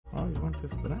you want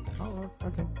this banana? Oh,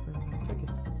 okay. Take it.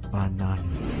 Banana.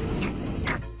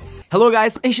 Hello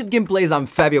guys, Ancient Gameplays, I'm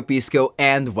Fabio Pisco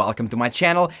and welcome to my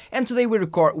channel. And today we're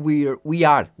recording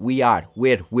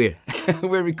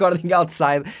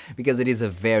outside because it is a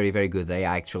very good day.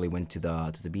 I actually went to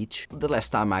the beach. The last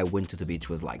time I went to the beach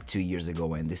was like 2 years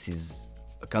ago, and this is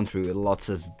a country with lots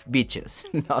of beaches,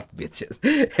 not bitches.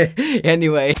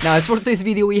 Anyway, now as for today's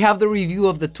video, we have the review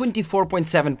of the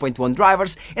 24.7.1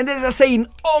 drivers, and as I say in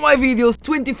all my videos,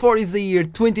 24 is the year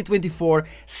 2024,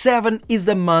 7 is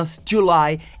the month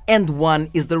July, and 1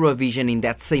 is the revision in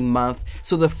that same month,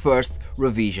 so the first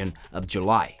revision of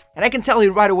July. And I can tell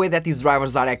you right away that these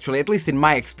drivers are actually, at least in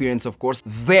my experience of course,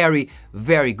 very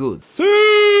good.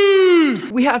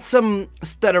 We had some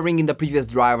stuttering in the previous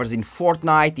drivers in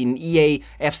Fortnite, in EA,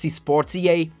 FC Sports,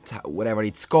 EA, whatever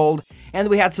it's called. And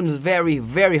we had some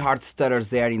very hard stutters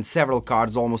there in several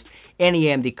cards, almost any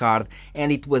AMD card,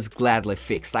 and it was gladly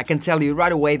fixed. I can tell you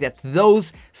right away that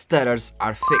those stutters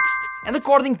are fixed. And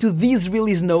according to these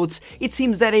release notes, it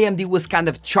seems that AMD was kind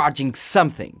of charging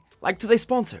something, like today's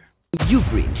sponsor.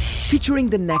 Ugreen, featuring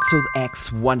the Nexo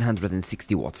X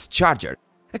 160 watts charger.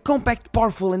 A compact,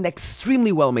 powerful and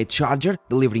extremely well-made charger,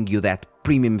 delivering you that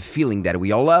premium feeling that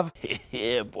we all love.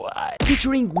 Yeah, boy.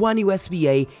 Featuring 1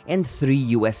 USB-A and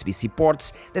 3 USB-C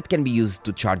ports that can be used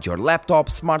to charge your laptop,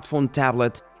 smartphone,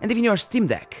 tablet, and even your Steam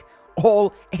Deck,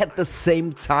 all at the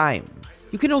same time.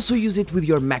 You can also use it with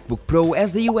your MacBook Pro,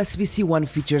 as the USB-C one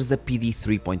features the PD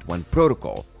 3.1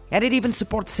 protocol, and it even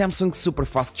supports Samsung's super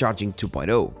fast charging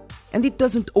 2.0. And it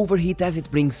doesn't overheat, as it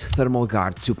brings Thermal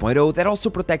Guard 2.0 that also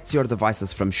protects your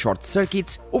devices from short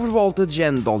circuits, overvoltage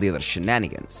and all the other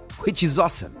shenanigans, which is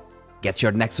awesome. Get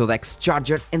your Nexo X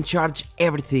charger and charge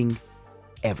everything,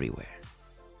 everywhere.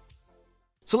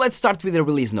 So let's start with the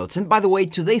release notes, and by the way,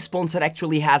 today's sponsor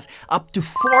actually has up to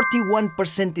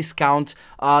 41% discount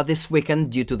this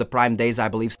weekend due to the Prime Days, I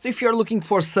believe. So if you're looking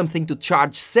for something to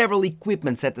charge several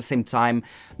equipments at the same time,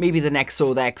 maybe the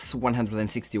Nexo X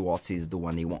 160 watts is the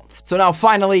one you want. So now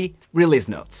finally, release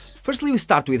notes. Firstly, we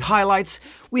start with highlights,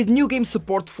 with new game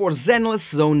support for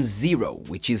Zenless Zone Zero,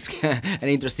 which is an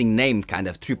interesting name, kind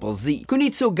of triple Z.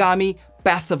 Kunitsugami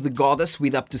Path of the Goddess,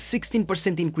 with up to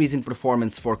 16% increase in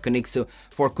performance for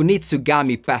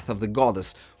Kunitsugami Path of the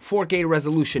Goddess, 4K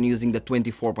resolution using the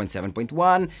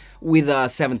 24.7.1 with a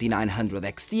 7900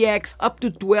 XTX, up to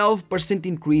 12%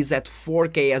 increase at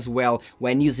 4K as well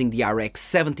when using the RX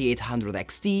 7800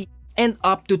 XT, and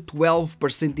up to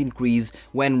 12% increase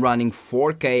when running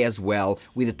 4K as well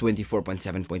with the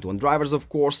 24.7.1 drivers, of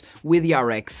course, with the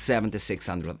RX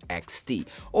 7600 XT.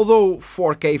 Although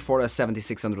 4K for a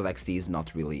 7600 XT is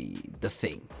not really the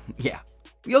thing. Yeah.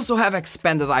 We also have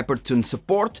expanded Hypr-Tuned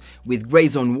support with Grey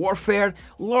Zone Warfare,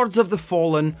 Lords of the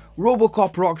Fallen,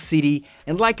 Robocop Rock City,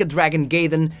 and Like a Dragon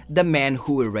Gaiden, the man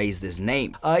who erased his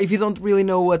name. If you don't really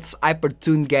know what's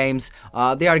Hypr-Tuned games,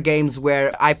 they are games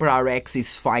where Hypr-RX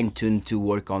is fine-tuned to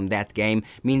work on that game,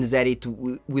 means that it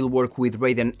will work with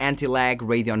Radeon Anti-Lag,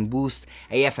 Radeon Boost,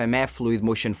 AFMF, Fluid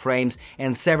Motion Frames,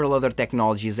 and several other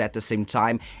technologies at the same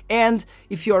time. And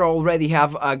if you already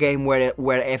have a game where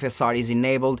FSR is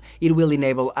enabled, it will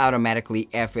enable automatically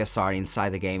FSR inside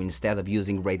the game instead of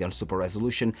using Radeon Super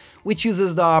Resolution, which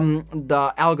uses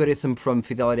the algorithm from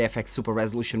Fidelity FX Super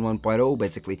Resolution 1.0,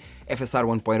 basically FSR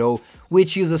 1.0,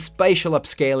 which uses spatial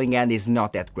upscaling and is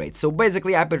not that great. So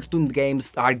basically, Hypr-Tuned games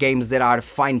are games that are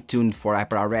fine-tuned for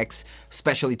Hypr-RX,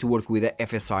 especially to work with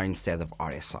FSR instead of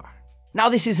RSR. Now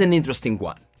this is an interesting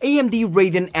one. AMD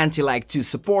Radeon Anti-Lag 2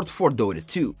 support for Dota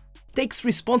 2 takes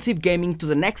responsive gaming to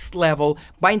the next level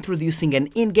by introducing an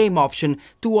in-game option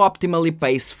to optimally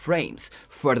pace frames,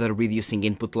 further reducing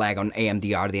input lag on AMD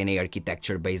RDNA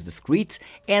architecture-based discrete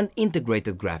and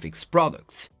integrated graphics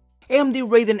products. AMD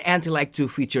Radeon Anti-Lag 2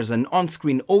 features an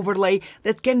on-screen overlay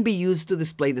that can be used to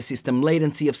display the system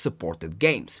latency of supported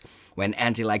games. When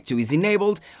Anti-Lag 2 is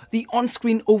enabled, the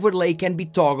on-screen overlay can be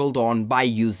toggled on by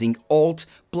using Alt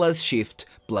plus Shift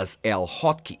plus L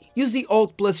hotkey. Use the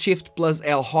Alt plus Shift plus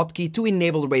L hotkey to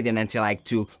enable Radeon Anti-Lag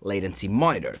 2 latency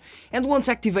monitor, and once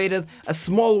activated, a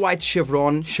small white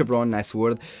chevron, nice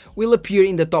word, will appear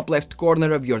in the top left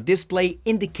corner of your display,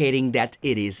 indicating that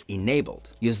it is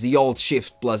enabled. Use the Alt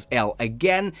Shift plus L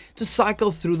again to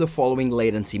cycle through the following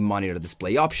latency monitor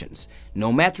display options: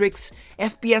 no metrics,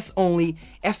 FPS only,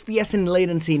 FPS and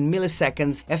latency in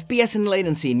milliseconds, FPS and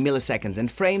latency in milliseconds and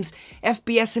frames,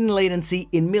 FPS and latency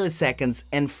in milliseconds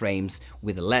and frames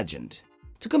with a legend.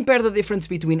 To compare the difference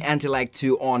between Anti-Lag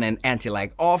 2 on and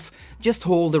Anti-Lag off, just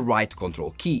hold the right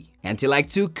control key.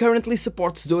 Anti-Lag 2 currently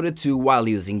supports Dota 2 while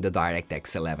using the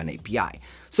DirectX 11 API.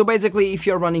 So basically, if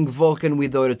you're running Vulkan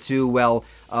with Dota 2, well,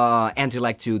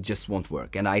 Anti-Lag 2 just won't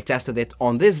work. And I tested it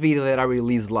on this video that I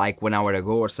released like 1 hour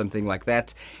ago or something like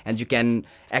that. And you can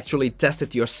actually test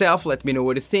it yourself, let me know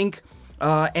what you think.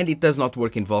 And it does not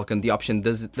work in Vulkan, the option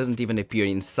doesn't even appear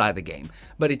inside the game.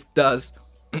 But it does,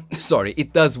 sorry,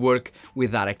 it does work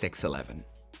with DirectX 11.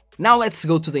 Now let's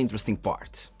go to the interesting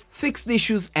part. Fixed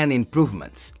issues and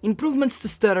improvements. Improvements to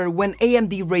stutter when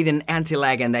AMD Radeon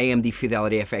Anti-Lag and AMD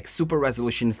Fidelity FX Super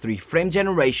Resolution 3 frame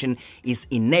generation is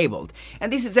enabled.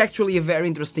 And this is actually a very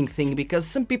interesting thing because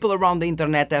some people around the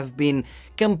internet have been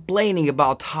complaining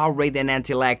about how Radeon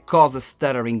Anti-Lag causes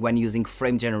stuttering when using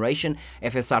frame generation,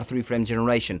 FSR 3 frame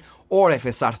generation or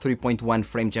FSR 3.1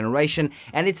 frame generation,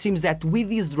 and it seems that with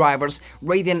these drivers,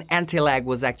 Radeon Anti-Lag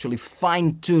was actually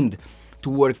fine-tuned to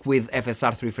work with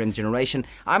FSR 3 frame generation.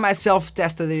 I myself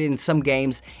tested it in some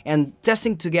games, and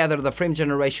testing together the frame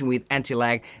generation with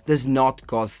anti-lag does not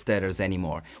cause stutters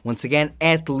anymore. Once again,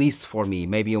 at least for me.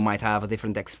 Maybe you might have a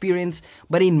different experience,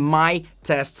 but in my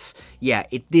tests, yeah,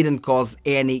 it didn't cause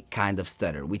any kind of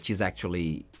stutter, which is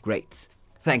actually great.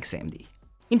 Thanks, AMD.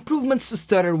 Improvements to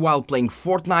stutter while playing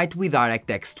Fortnite with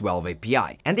DirectX 12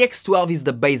 API. And the X12 is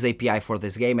the base API for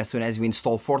this game. As soon as you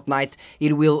install Fortnite,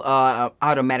 it will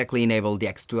automatically enable the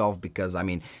X12 because, I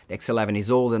mean, the X11 is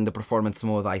old and the performance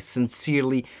mode, I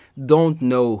sincerely don't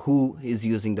know who is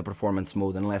using the performance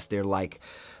mode unless they're like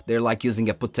using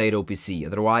a potato PC.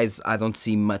 Otherwise, I don't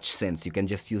see much sense. You can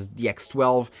just use the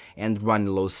X12 and run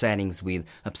low settings with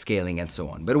upscaling and so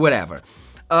on. But whatever.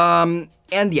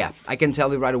 And yeah, I can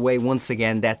tell you right away once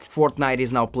again that Fortnite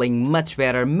is now playing much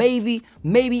better, maybe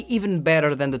even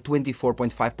better than the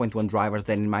 24.5.1 drivers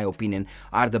that in my opinion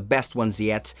are the best ones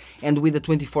yet. And with the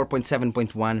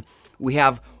 24.7.1 we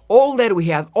have all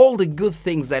the good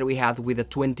things that we had with the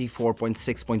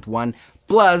 24.6.1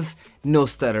 plus no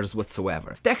stutters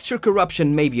whatsoever. Texture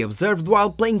corruption may be observed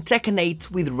while playing Tekken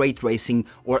 8 with ray tracing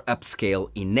or upscale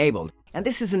enabled. And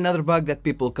this is another bug that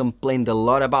people complained a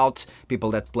lot about,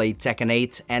 people that play Tekken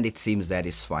 8, and it seems that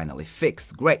is finally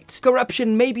fixed. Great.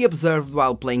 Corruption may be observed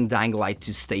while playing Dying Light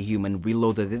to Stay Human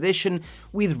Reloaded Edition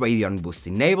with Radeon Boost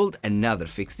enabled, another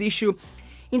fixed issue.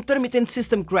 Intermittent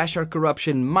system crash or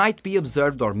corruption might be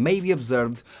observed or may be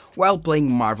observed while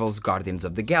playing Marvel's Guardians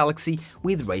of the Galaxy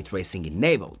with ray tracing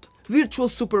enabled. Virtual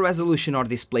super resolution or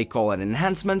display color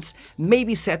enhancements may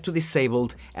be set to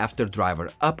disabled after driver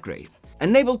upgrade.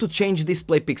 Unable to change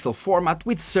display pixel format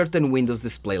with certain Windows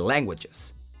display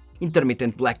languages.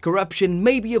 Intermittent black corruption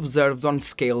may be observed on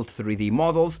scaled 3D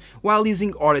models while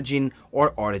using Origin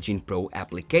or Origin Pro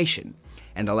application.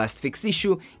 And the last fixed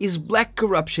issue is black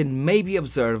corruption may be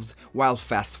observed while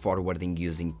fast forwarding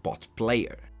using Pot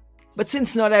Player. But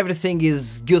since not everything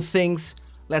is good things,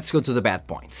 let's go to the bad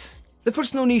points. The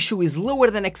first known issue is lower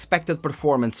than expected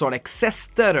performance or excess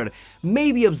stutter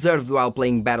may be observed while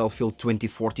playing Battlefield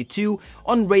 2042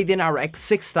 on Radeon RX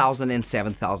 6000 and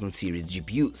 7000 series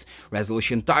GPUs,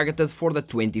 resolution targeted for the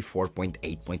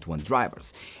 24.8.1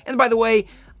 drivers. And by the way,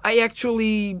 I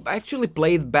actually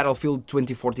played Battlefield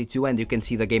 2042 and you can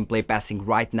see the gameplay passing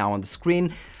right now on the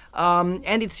screen.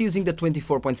 And it's using the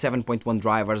 24.7.1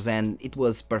 drivers and it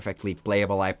was perfectly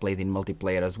playable. I played in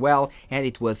multiplayer as well and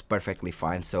it was perfectly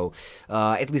fine. So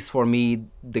at least for me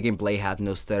the gameplay had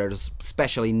no stutters,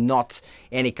 especially not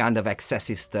any kind of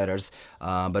excessive stutters.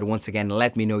 But once again,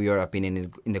 let me know your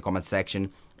opinion in the comment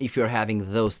section if you're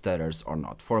having those stutters or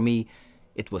not. For me,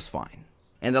 it was fine.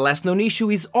 And the last known issue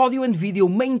is audio and video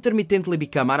may intermittently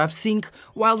become out of sync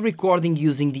while recording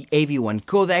using the AV1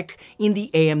 codec in the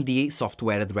AMD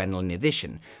Software Adrenalin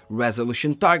Edition,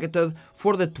 resolution targeted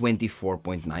for the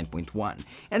 24.9.1.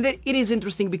 And it is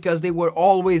interesting because they were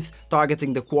always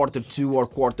targeting the Q2 or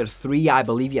Q3, I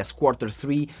believe, yes,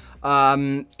 Q3,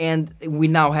 and we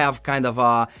now have kind of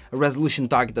a resolution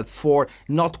targeted for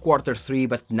not Q3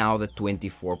 but now the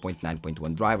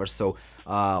 24.9.1 drivers, so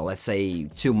let's say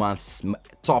 2 months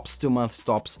tops, 2 months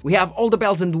tops. We have all the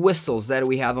bells and whistles that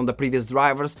we had on the previous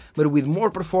drivers, but with more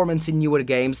performance in newer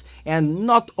games, and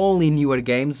not only newer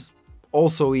games,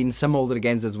 also in some older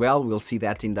games as well. We'll see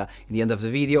that in the end of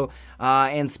the video,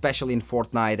 and especially in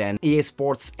Fortnite and EA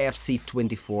Sports FC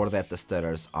 24 that the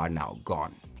stutters are now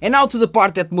gone. And now to the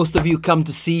part that most of you come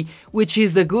to see, which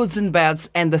is the goods and bads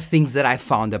and the things that I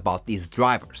found about these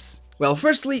drivers. Well,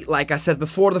 firstly, like I said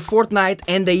before, the Fortnite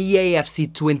and the EA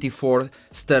FC 24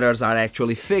 stutters are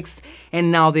actually fixed,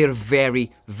 and now they're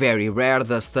very, very rare.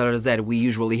 The stutters that we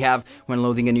usually have when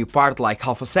loading a new part, like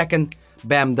half a second,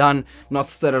 bam, done. Not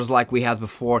stutters like we had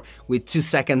before. With 2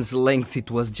 seconds length,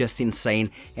 it was just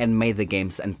insane and made the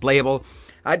games unplayable.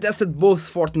 I tested both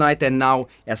Fortnite and now,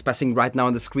 as passing right now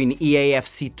on the screen,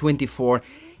 EAFC 24,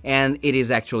 and it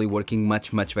is actually working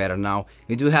much better now.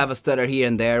 You do have a stutter here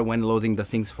and there when loading the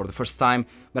things for the first time,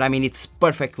 but I mean, it's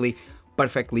perfectly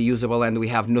usable, and we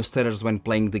have no stutters when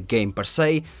playing the game per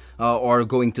se, or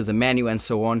going to the menu and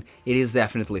so on. It is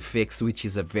definitely fixed, which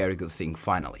is a very good thing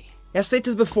finally. As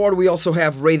stated before, we also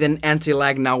have Radeon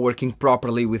anti-lag now working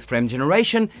properly with frame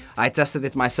generation. I tested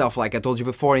it myself, like I told you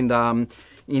before in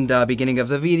the beginning of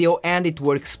the video, and it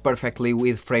works perfectly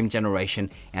with frame generation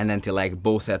and anti-lag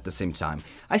both at the same time.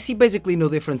 I see basically no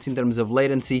difference in terms of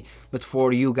latency, but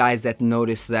for you guys that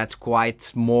notice that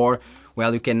quite more,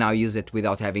 well, you can now use it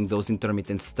without having those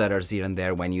intermittent stutters here and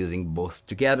there when using both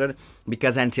together,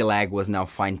 because anti-lag was now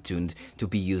fine-tuned to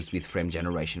be used with frame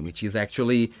generation, which is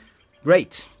actually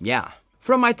great, yeah.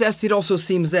 From my test, it also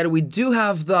seems that we do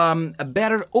have a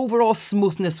better overall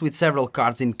smoothness with several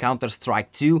cards in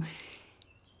Counter-Strike 2,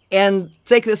 and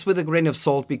take this with a grain of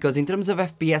salt, because in terms of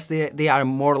FPS they are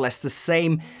more or less the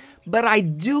same, but I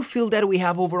do feel that we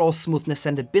have overall smoothness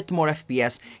and a bit more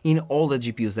FPS in all the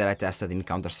GPUs that I tested in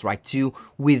Counter-Strike 2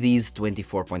 with these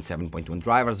 24.7.1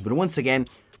 drivers. But once again,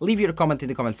 leave your comment in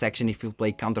the comment section if you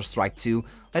play Counter-Strike 2,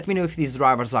 let me know if these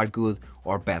drivers are good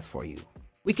or bad for you.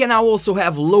 We can now also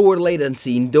have lower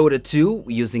latency in Dota 2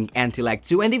 using anti-lag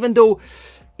 2, and even though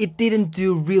it didn't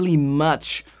do really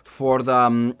much for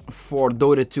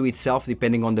Dota 2 itself,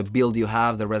 depending on the build you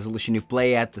have, the resolution you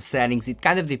play at, the settings, it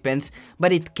kind of depends,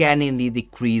 but it can indeed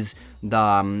decrease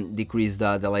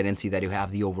the latency that you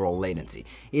have, the overall latency.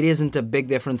 It isn't a big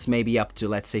difference, maybe up to,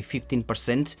 let's say,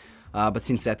 15%, but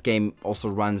since that game also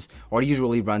runs, or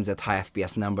usually runs at high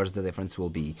FPS numbers, the difference will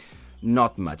be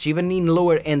not much. Even in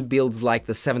lower end builds like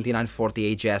the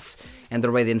 7940 HS and the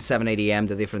Radeon 780M,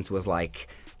 the difference was like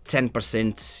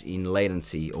 10% in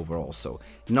latency overall, so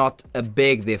not a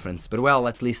big difference, but well,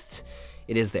 at least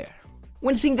it is there.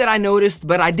 One thing that I noticed,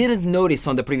 but I didn't notice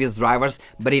on the previous drivers,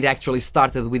 but it actually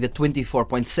started with the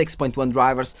 24.6.1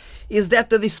 drivers, is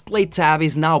that the display tab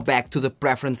is now back to the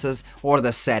preferences or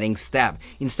the settings tab.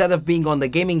 Instead of being on the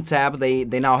gaming tab, they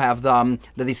now have the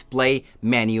display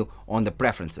menu on the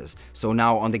preferences. So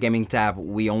now on the gaming tab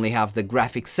we only have the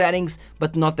graphics settings,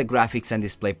 but not the graphics and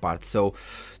display part. So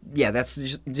yeah, that's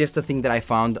just a thing that I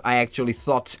found. I actually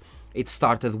thought it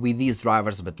started with these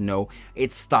drivers, but no,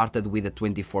 it started with the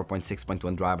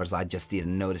 24.6.1 drivers, I just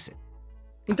didn't notice it.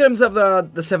 In terms of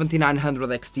the 7900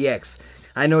 XTX,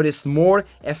 I noticed more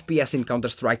FPS in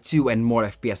Counter-Strike 2 and more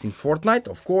FPS in Fortnite,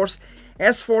 of course.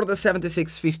 As for the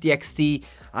 7650 XT,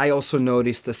 I also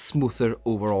noticed a smoother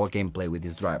overall gameplay with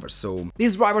these drivers. So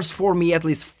these drivers, for me, at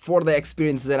least for the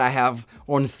experience that I have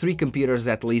on 3 computers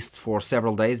at least for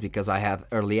several days, because I had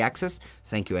early access,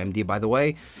 thank you AMD by the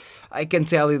way, I can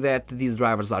tell you that these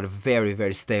drivers are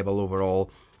very stable overall.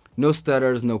 No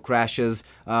stutters, no crashes.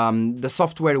 The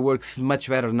software works much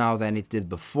better now than it did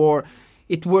before.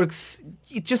 It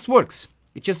just works.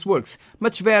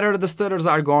 Much better. The stutters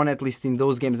are gone, at least in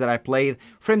those games that I played.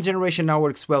 Frame generation now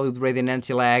works well with Radeon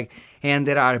anti-lag, and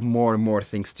there are more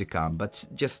things to come, but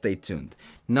just stay tuned.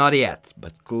 Not yet,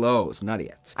 but close, not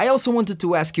yet. I also wanted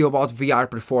to ask you about VR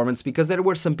performance, because there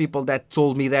were some people that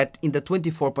told me that in the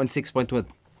 24.6.1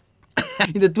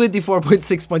 in the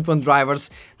 24.6.1 drivers,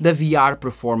 the VR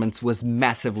performance was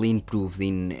massively improved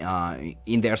in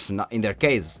their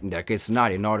case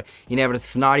scenario, not in every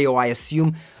scenario I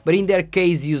assume, but in their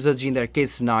case usage, in their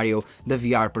case scenario, the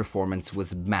VR performance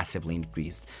was massively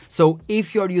increased. So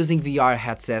if you're using VR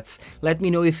headsets, let me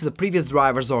know if the previous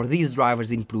drivers or these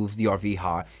drivers improved your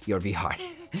VR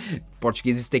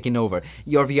Portuguese is taking over,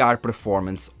 your VR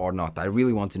performance or not. I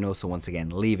really want to know, so once again,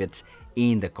 leave it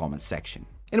in the comment section.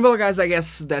 And well guys, I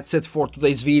guess that's it for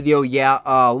today's video. Yeah,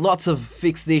 lots of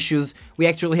fixed issues. We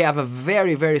actually have a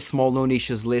very small known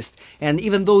issues list, and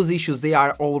even those issues, they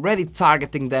are already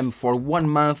targeting them for 1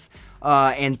 month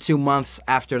and 2 months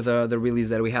after the release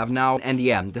that we have now. And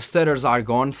yeah, the stutters are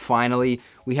gone, finally.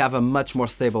 We have a much more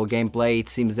stable gameplay. It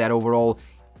seems that overall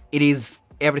it is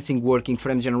everything working,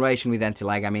 frame generation with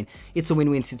anti-lag. I mean, it's a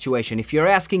win-win situation. If you're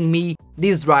asking me,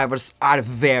 these drivers are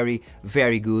very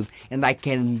good, and I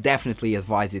can definitely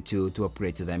advise you to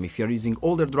upgrade to them. If you're using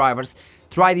older drivers,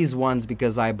 try these ones,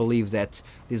 because I believe that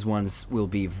these ones will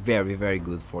be very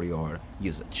good for your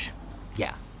usage.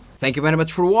 Yeah. Thank you very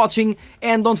much for watching,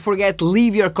 and don't forget,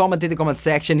 leave your comment in the comment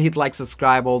section, hit like,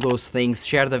 subscribe, all those things,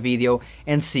 share the video,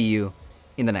 and see you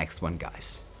in the next one,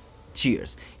 guys.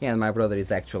 Cheers. And my brother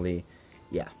is actually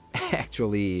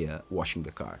washing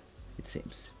the car, it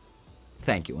seems.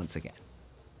 Thank you once again.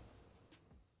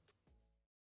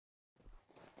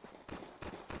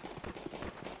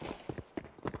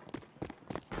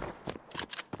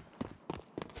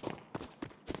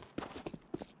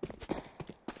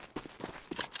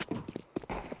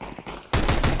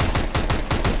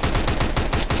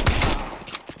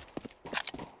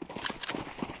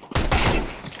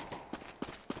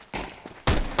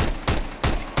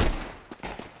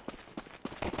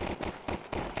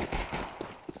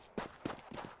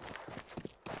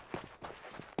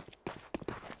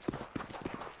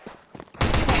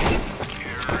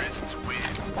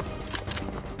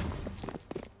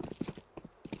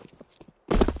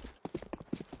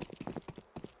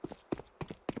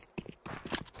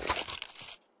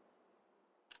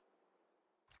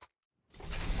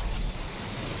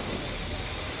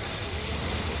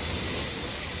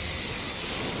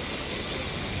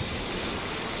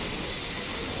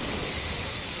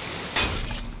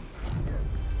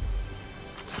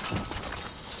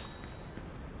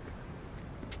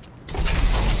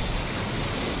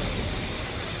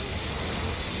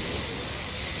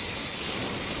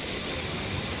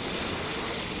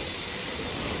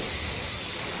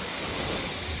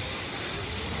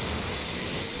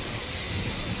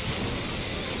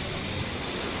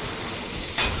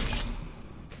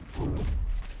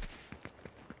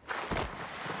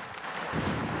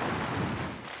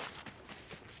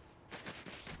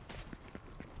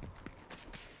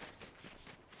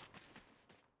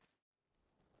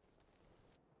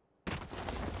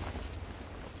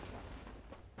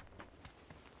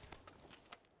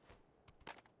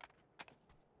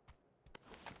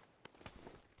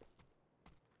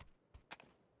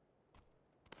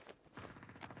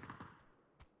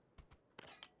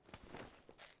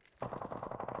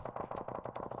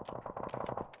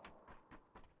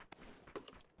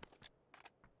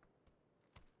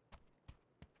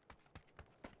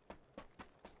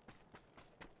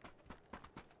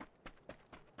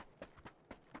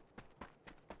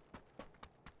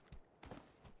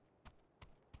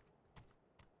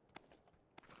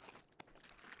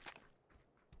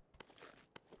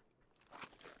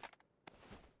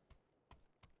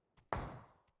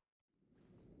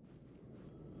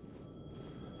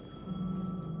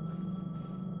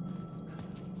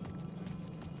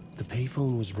 The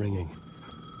payphone was ringing.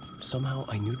 Somehow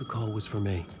I knew the call was for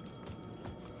me.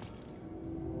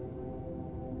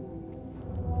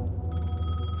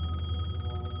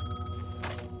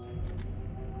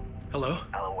 Hello?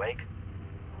 Alan Wake?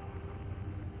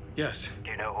 Yes.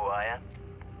 Do you know who I am?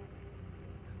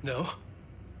 No?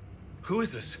 Who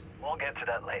is this? We'll get to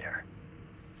that later.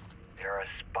 There are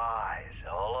spies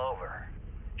all over.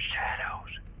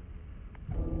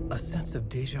 Shadows. A sense of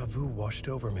deja vu washed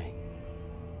over me.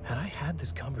 Had I had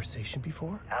this conversation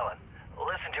before? Alan,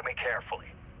 listen to me carefully.